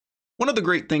One of the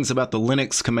great things about the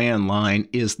Linux command line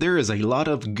is there is a lot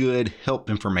of good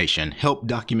help information, help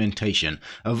documentation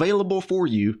available for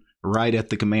you right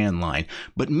at the command line.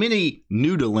 But many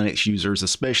new to Linux users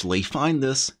especially find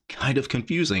this kind of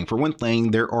confusing. For one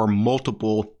thing, there are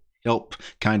multiple help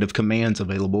kind of commands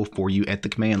available for you at the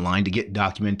command line to get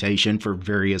documentation for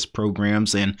various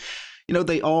programs, and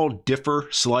they all differ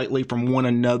slightly from one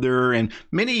another, and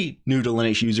many new to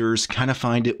Linux users kind of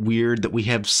find it weird that we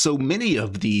have so many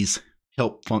of these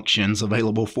help functions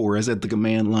available for us at the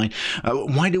command line.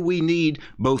 Why do we need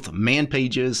both man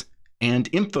pages and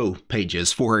info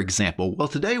pages, for example? Well,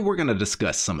 today we're going to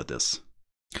discuss some of this.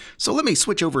 So let me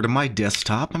switch over to my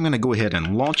desktop. I'm going to go ahead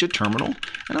and launch a terminal,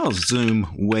 and I'll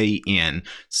zoom way in.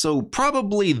 So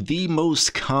probably the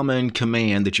most common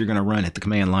command that you're going to run at the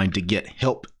command line to get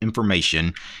help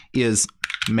information is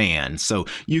man. So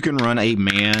you can run a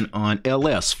man on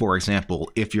ls, for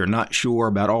example, if you're not sure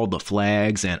about all the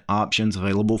flags and options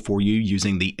available for you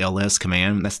using the ls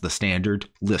command. That's the standard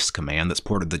list command that's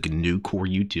part of the GNU core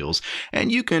utils.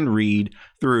 And you can read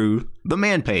through the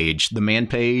man page. The man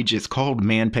page is called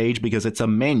man page because it's a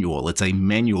manual. It's a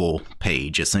manual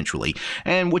page, essentially.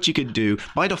 And what you could do,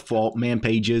 by default, man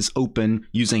pages open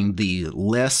using the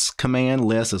less command.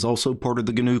 Less is also part of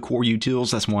the GNU core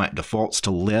utils. That's why it defaults to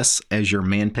less as your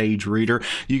man page reader.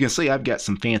 You can see I've got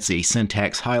some fancy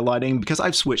syntax highlighting because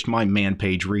I've switched my man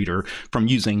page reader from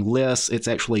using less. It's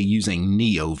actually using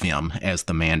NeoVim as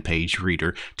the man page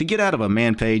reader. To get out of a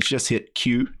man page, just hit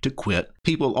Q to quit.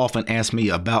 People often ask me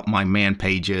about my man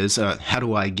pages. How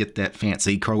do I get that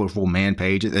fancy, colorful man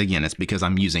page? Again, it's because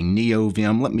I'm using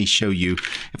NeoVim. Let me show you.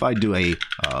 If I do a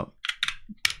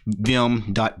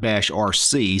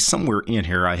vim.bashrc, somewhere in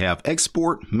here I have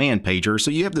export manpager.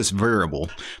 So you have this variable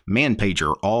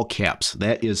manpager, all caps.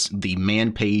 That is the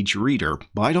man page reader.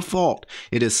 By default,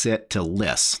 it is set to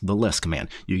less, the less command.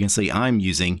 You can see I'm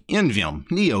using NVim,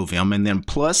 NeoVim, and then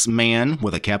plus man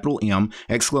with a capital M,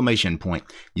 exclamation point.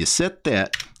 You set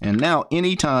that, and now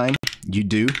anytime you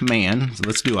do man, so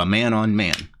let's do a man on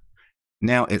man.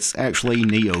 Now it's actually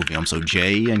NeoVim, so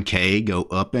J and K go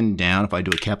up and down. If I do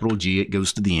a capital G, it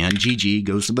goes to the end. GG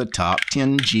goes to the top.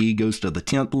 10G goes to the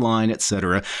 10th line,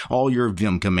 etc. All your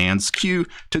Vim commands. Q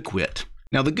to quit.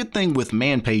 Now, the good thing with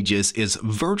man pages is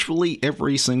virtually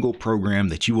every single program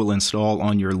that you will install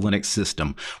on your Linux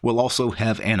system will also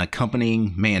have an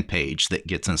accompanying man page that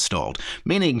gets installed,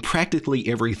 meaning practically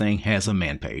everything has a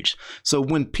man page. So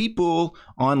when people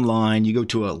online, you go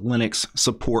to a Linux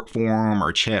support forum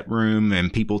or chat room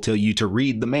and people tell you to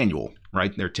read the manual,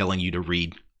 right? They're telling you to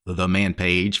read the man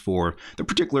page for the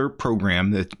particular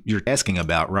program that you're asking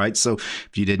about, right? So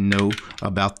if you didn't know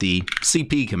about the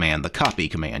cp command, the copy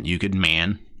command, you could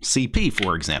man cp,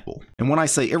 for example. And when I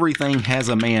say everything has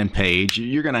a man page,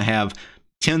 you're going to have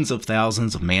tens of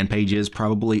thousands of man pages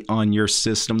probably on your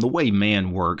system. The way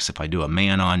man works, if I do a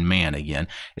man on man again,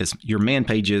 is your man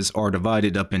pages are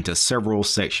divided up into several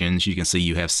sections. You can see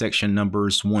you have section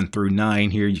numbers 1 through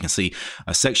 9 here. You can see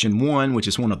a section 1, which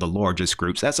is one of the largest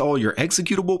groups. That's all your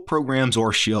executable programs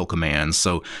or shell commands.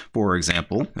 So for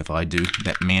example, if I do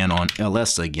that man on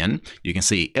ls again, you can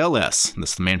see ls,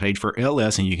 that's the man page for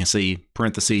ls, and you can see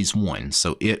parentheses 1.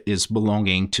 So it is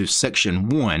belonging to section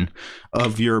 1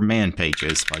 of your man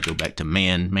pages. If I go back to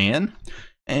man,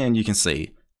 and you can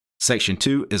see section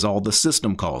 2 is all the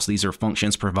system calls. These are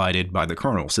functions provided by the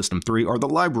kernel. System 3 are the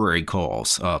library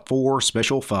calls. 4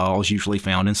 special files usually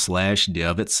found in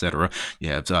 /dev, etc. You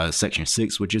have section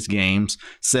 6, which is games.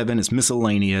 7 is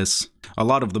miscellaneous. A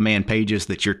lot of the man pages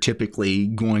that you're typically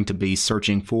going to be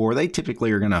searching for, they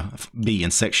typically are going to be in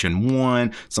section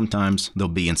 1. Sometimes they'll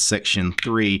be in section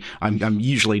 3. I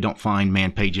usually don't find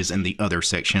man pages in the other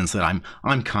sections that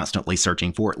I'm constantly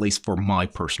searching for, at least for my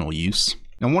personal use.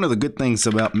 Now, one of the good things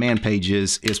about man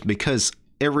pages is because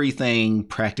everything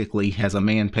practically has a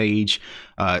man page,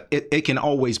 it can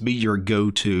always be your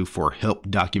go-to for help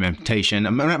documentation.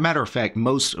 As a matter of fact,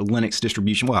 most Linux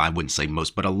distributions, well, I wouldn't say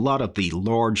most, but a lot of the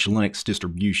large Linux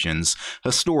distributions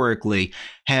historically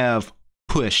have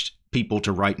pushed people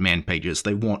to write man pages.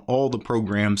 They want all the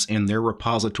programs in their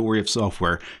repository of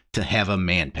software to have a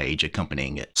man page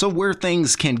accompanying it. So where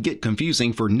things can get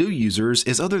confusing for new users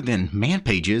is other than man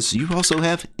pages, you also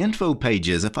have info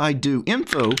pages. If I do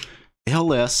info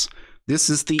ls, this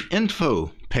is the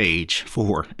info page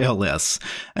for ls.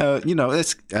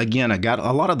 It's, again, I got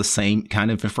a lot of the same kind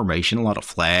of information, a lot of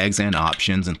flags and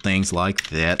options and things like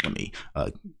that. Let me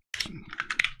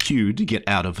Q to get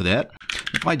out of that.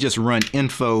 If I just run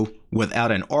info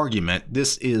without an argument,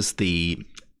 this is the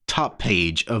top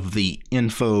page of the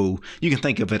info. You can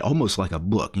think of it almost like a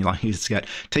book. It's got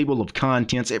table of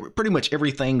contents, pretty much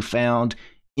everything found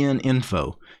in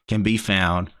info can be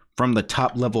found from the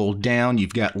top level down.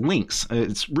 You've got links.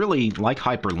 It's really like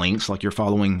hyperlinks, like you're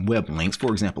following web links.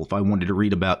 For example, if I wanted to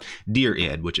read about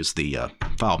DearEd, which is the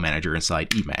file manager inside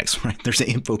Emacs, right? There's an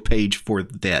info page for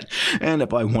that. And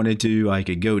if I wanted to, I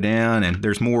could go down and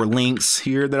there's more links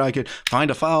here that I could find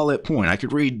a file at point. I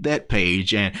could read that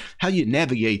page. And how you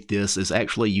navigate this is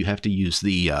actually you have to use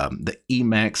the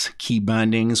Emacs key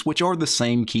bindings, which are the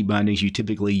same key bindings you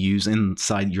typically use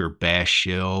inside your bash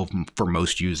shell for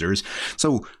most users.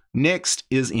 So next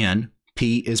is in,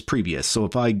 P is previous. So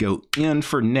if I go in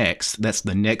for next, that's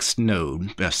the next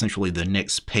node, essentially the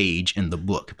next page in the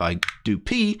book. If I do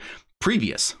P,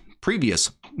 previous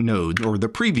node, or the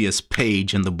previous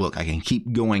page in the book. I can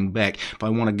keep going back. If I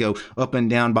want to go up and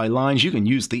down by lines, you can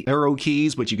use the arrow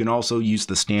keys, but you can also use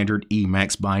the standard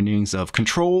Emacs bindings of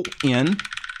Control N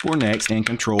for next and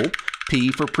Control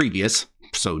P for previous.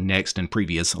 So next and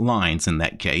previous lines in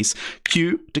that case.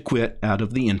 Q to quit out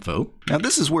of the info. Now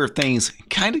this is where things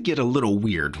kind of get a little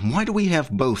weird. Why do we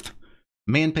have both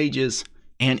man pages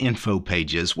and info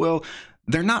pages? Well,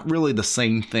 they're not really the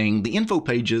same thing. The info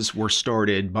pages were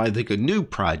started by the GNU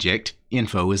project.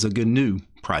 Info is a GNU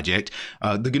project.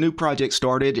 The GNU project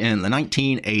started in the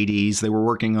 1980s. They were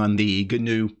working on the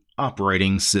GNU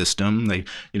operating system. They,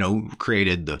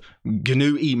 created the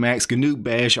GNU Emacs, GNU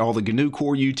Bash, all the GNU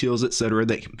core utils, etc.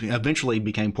 that eventually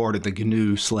became part of the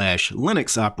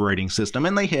GNU/Linux operating system,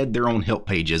 and they had their own help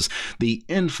pages, the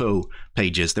info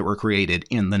pages that were created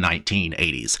in the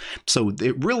 1980s. So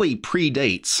it really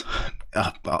predates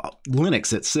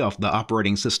Linux itself, the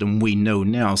operating system we know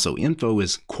now. So info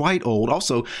is quite old.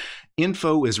 Also,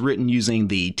 info is written using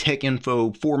the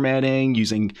TechInfo formatting,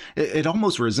 it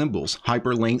almost resembles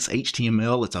hyperlinks,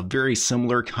 HTML. It's a very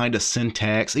similar kind of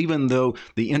syntax, even though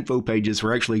the info pages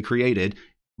were actually created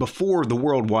before the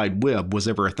World Wide Web was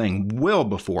ever a thing, well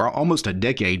before, almost a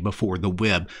decade before the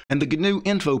web. And the GNU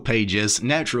info pages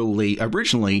naturally,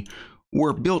 originally,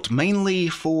 were built mainly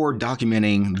for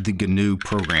documenting the GNU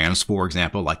programs, for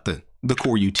example, like the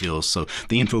core utils. So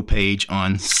the info page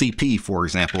on CP, for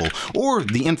example, or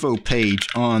the info page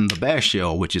on the Bash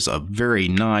shell, which is a very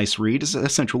nice read. It's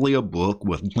essentially a book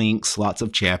with links, lots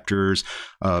of chapters.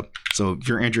 So if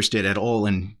you're interested at all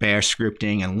in Bash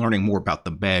scripting and learning more about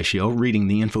the Bash shell, reading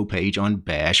the info page on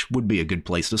Bash would be a good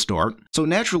place to start. So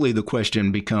naturally the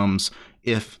question becomes,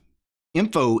 if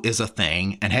info is a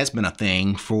thing and has been a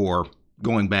thing for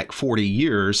going back 40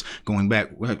 years, going back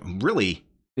really,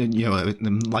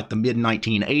 like the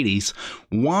mid-1980s,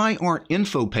 why aren't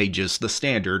info pages the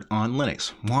standard on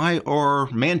Linux? Why are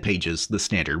man pages the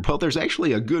standard? Well, there's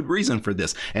actually a good reason for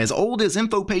this. As old as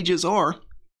info pages are,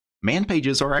 man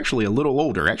pages are actually a little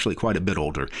older, actually quite a bit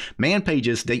older. Man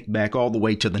pages date back all the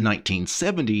way to the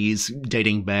 1970s,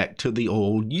 dating back to the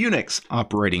old Unix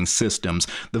operating systems.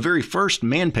 The very first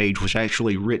man page was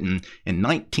actually written in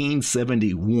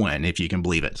 1971, if you can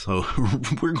believe it. So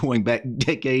we're going back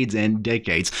decades and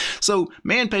decades. So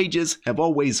man pages have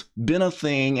always been a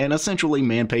thing, and essentially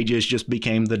man pages just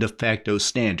became the de facto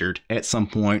standard at some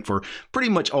point for pretty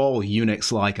much all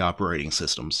Unix-like operating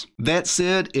systems. That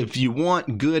said, if you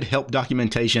want good help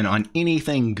documentation on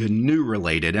anything GNU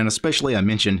related, and especially I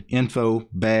mentioned info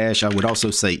bash, I would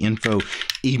also say info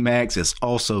Emacs is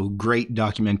also great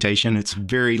documentation. It's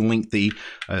very lengthy,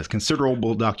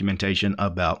 considerable documentation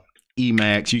about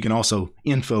Emacs. You can also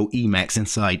info Emacs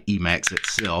inside Emacs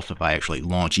itself. If I actually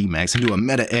launch Emacs and do a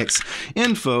meta-x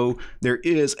info, there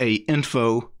is a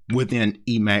info within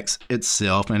Emacs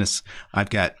itself, and I've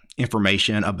got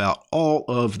information about all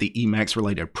of the Emacs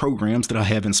related programs that I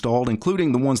have installed,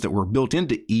 including the ones that were built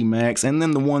into Emacs, and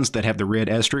then the ones that have the red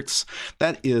asterisks.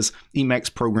 That is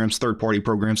Emacs programs, third-party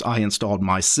programs I installed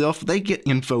myself. They get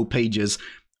info pages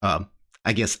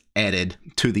added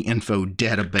to the info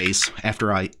database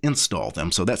after I install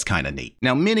them, so that's kind of neat.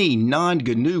 Now, many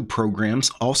non-GNU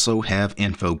programs also have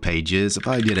info pages. If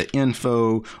I did an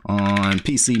info on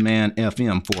PCMan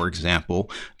FM, for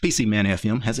example, PCMan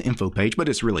FM has an info page, but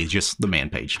it's really just the man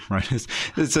page, right?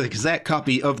 It's an exact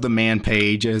copy of the man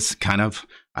page. As kind of,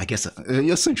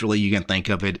 essentially you can think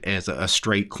of it as a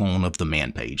straight clone of the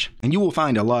man page. And you will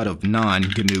find a lot of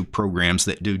non-GNU programs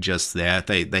that do just that.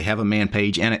 They have a man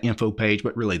page and an info page,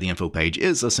 but really the info page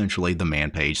is essentially the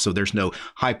man page. So there's no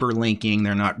hyperlinking.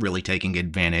 They're not really taking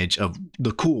advantage of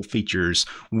the cool features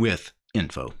with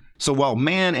info. So while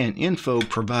man and info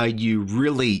provide you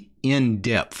really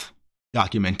in-depth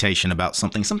documentation about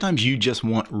something, sometimes you just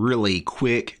want really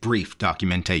quick, brief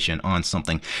documentation on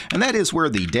something. And that is where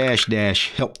the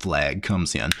 -- help flag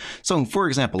comes in. So for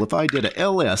example, if I did a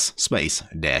ls space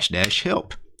 --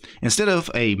 help, instead of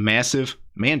a massive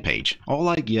man page, all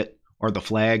I get are the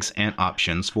flags and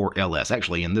options for ls.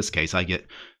 Actually, in this case, I get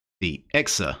the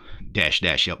exa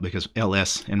 -- help because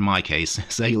ls in my case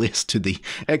is alias to the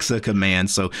exa command.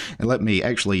 So let me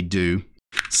actually do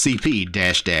cp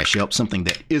 -- help, something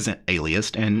that isn't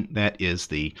aliased, and that is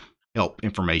the help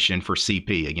information for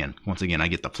CP. Again, once again, I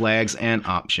get the flags and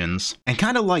options. And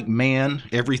kind of like man,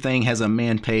 everything has a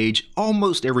man page.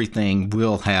 Almost everything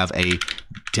will have a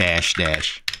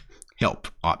 -- help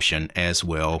option as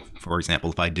well. For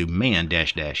example, if I do man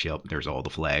 -- help, there's all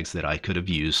the flags that I could have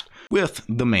used with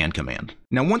the man command.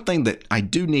 Now, one thing that I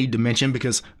do need to mention,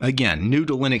 because again, new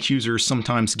to Linux users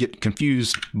sometimes get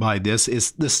confused by this,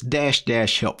 is this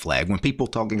 -- help flag. When people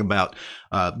talking about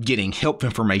getting help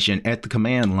information at the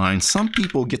command line, some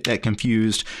people get that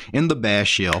confused. In the bash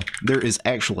shell, there is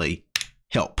actually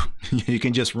help. You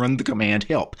can just run the command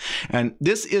help. And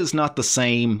this is not the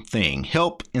same thing.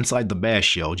 Help inside the bash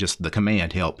shell, just the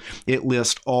command help, it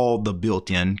lists all the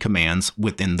built-in commands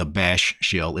within the bash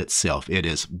shell itself. It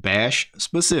is bash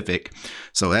specific,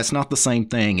 so that's not the same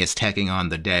thing as tacking on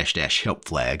the -- help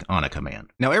flag on a command.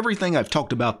 Now, everything I've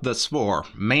talked about thus far,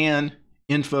 man,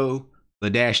 info, the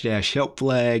 -- help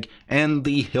flag, and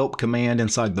the help command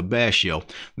inside the bash shell,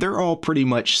 they're all pretty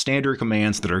much standard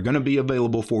commands that are going to be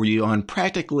available for you on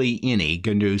practically any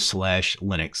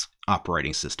GNU/Linux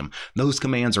operating system. Those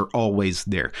commands are always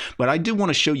there. But I do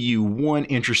want to show you one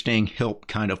interesting help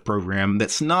kind of program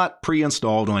that's not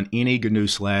pre-installed on any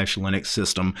GNU/Linux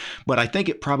system, but I think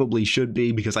it probably should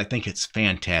be because I think it's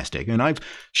fantastic. And I've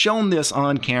shown this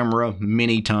on camera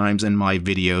many times in my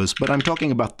videos, but I'm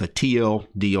talking about the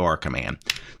TLDR command.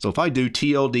 So if I do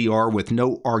TLDR with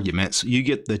no arguments, you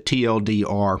get the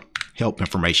TLDR help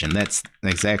information. That's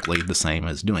exactly the same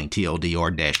as doing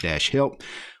TLDR -- help,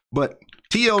 but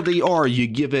TLDR, you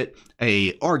give it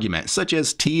a argument such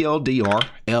as TLDR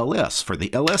ls for the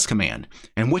ls command.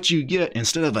 And what you get,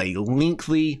 instead of a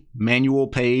lengthy manual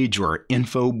page or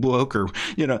info book or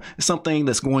something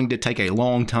that's going to take a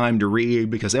long time to read,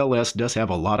 because ls does have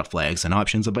a lot of flags and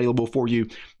options available for you,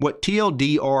 what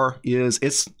TLDR is,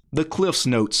 it's the Cliff's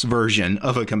Notes version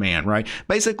of a command, right?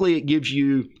 Basically, it gives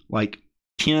you like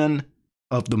 10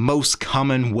 of the most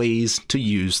common ways to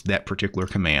use that particular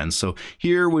command. So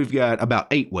here we've got about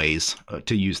 8 ways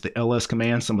to use the ls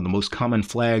command, some of the most common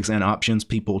flags and options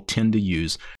people tend to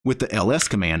use with the ls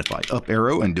command. If I up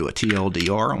arrow and do a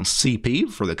TLDR on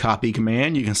CP for the copy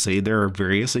command, you can see there are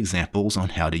various examples on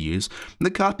how to use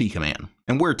the copy command.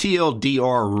 And where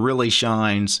TLDR really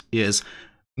shines is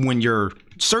when you're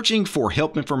searching for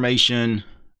help information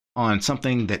on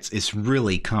something is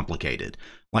really complicated,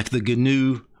 like the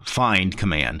GNU find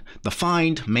command. The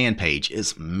find man page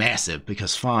is massive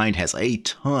because find has a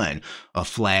ton of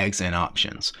flags and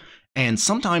options. And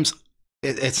sometimes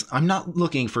I'm not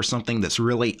looking for something that's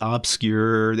really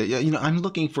obscure. I'm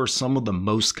looking for some of the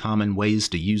most common ways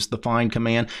to use the find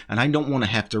command, and I don't want to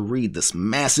have to read this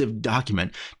massive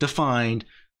document to find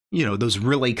those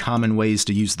really common ways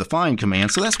to use the find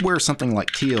command. So that's where something like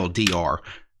TLDR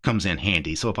comes in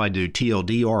handy. So if I do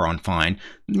TLDR on find,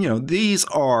 these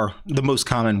are the most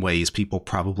common ways people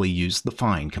probably use the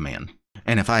find command.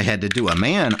 And if I had to do a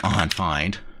man on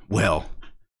find, well,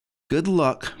 good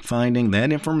luck finding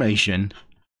that information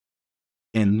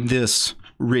in this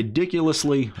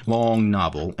ridiculously long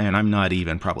novel. And I'm not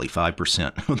even probably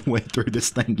 5% of the way through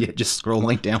this thing yet, just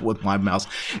scrolling down with my mouse.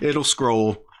 It'll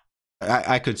scroll.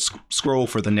 I could scroll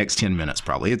for the next 10 minutes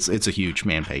probably. It's a huge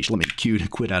man page. Let me cue to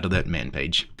quit out of that man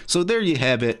page. So there you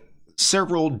have it.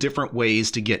 Several different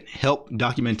ways to get help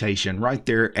documentation right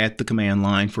there at the command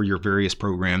line for your various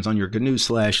programs on your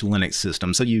GNU/Linux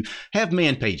system. So you have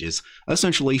man pages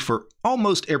essentially for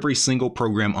almost every single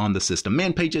program on the system.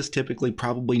 Man pages typically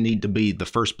probably need to be the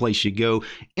first place you go.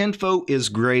 Info is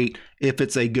great if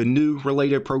it's a GNU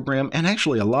related program, and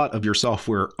actually a lot of your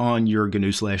software on your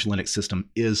GNU/Linux system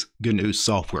is GNU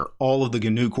software. All of the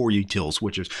GNU core utils,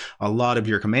 which is a lot of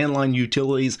your command line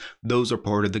utilities, those are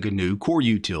part of the GNU core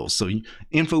utils. So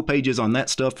info pages on that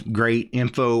stuff, great.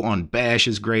 Info on bash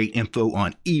is great. Info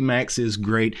on Emacs is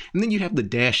great. And then you have the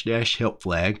 -- help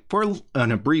flag for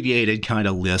an abbreviated kind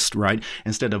of list, right?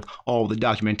 Instead of all the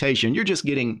documentation, you're just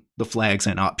getting the flags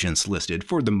and options listed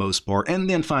for the most part. And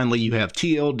then finally you have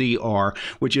TLDR,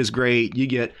 which is great. You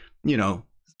get,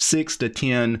 6 to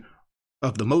 10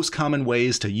 of the most common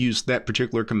ways to use that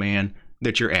particular command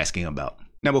that you're asking about.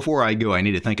 Now, before I go, I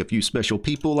need to thank a few special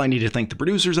people. I need to thank the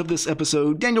producers of this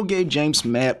episode: Daniel, Gabe, James,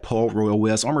 Matt, Paul, Royal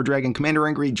West, Armor Dragon, Commander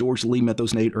Angry, George Lee,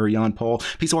 Mythos Nate, Urian, Paul,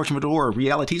 Peace Arch Fedora,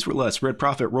 Realities for Less, Red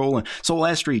Prophet, Roland, Soul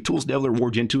Astri, Tools Devler,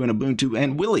 Wargen 2, and Ubuntu,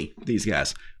 and Willie. These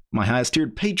guys, my highest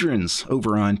tiered patrons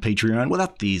over on Patreon.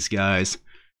 Without these guys,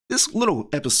 This little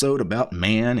episode about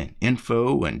man and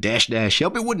info and dash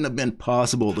help, it wouldn't have been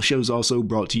possible. The show's also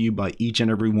brought to you by each and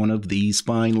every one of these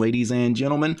fine ladies and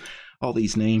gentlemen. All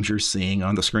these names you're seeing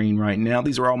on the screen right now,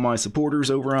 these are all my supporters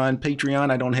over on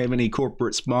Patreon. I don't have any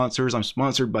corporate sponsors. I'm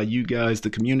sponsored by you guys, the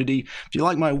community. If you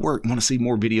like my work, want to see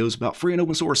more videos about free and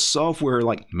open source software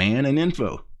like man and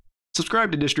info,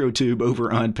 subscribe to DistroTube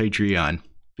over on Patreon.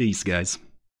 Peace, guys.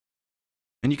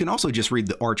 And you can also just read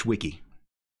the Arch Wiki.